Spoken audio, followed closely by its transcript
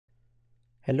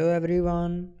Hello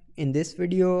everyone, in this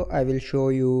video I will show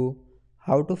you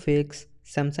how to fix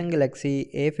Samsung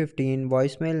Galaxy A15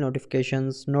 voicemail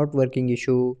notifications not working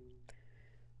issue.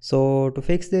 So to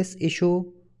fix this issue,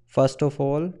 first of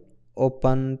all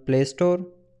open Play Store.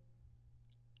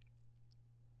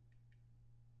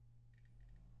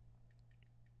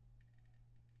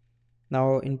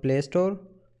 Now in Play Store,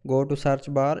 go to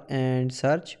search bar and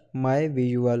search My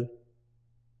Visual.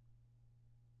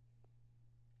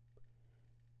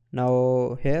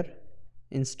 Now here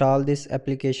install this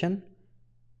application,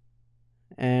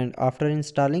 and after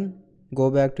installing go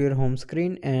back to your home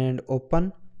screen and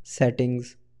open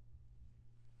settings.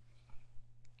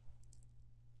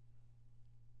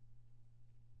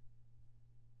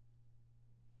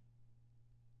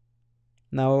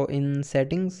 Now in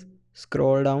settings,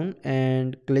 scroll down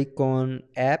and click on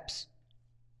apps,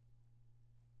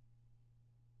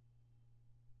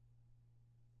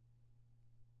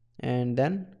 and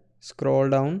then scroll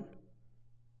down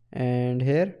and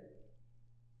here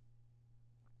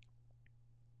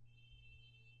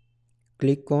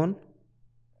click on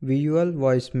visual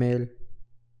voicemail.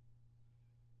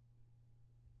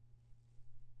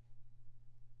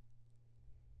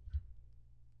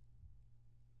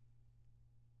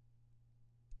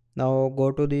 Now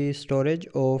go to the storage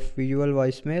of visual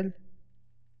voicemail,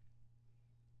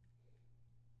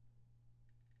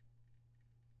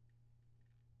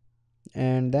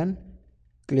 and then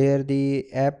clear the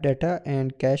app data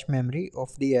and cache memory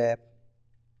of the app.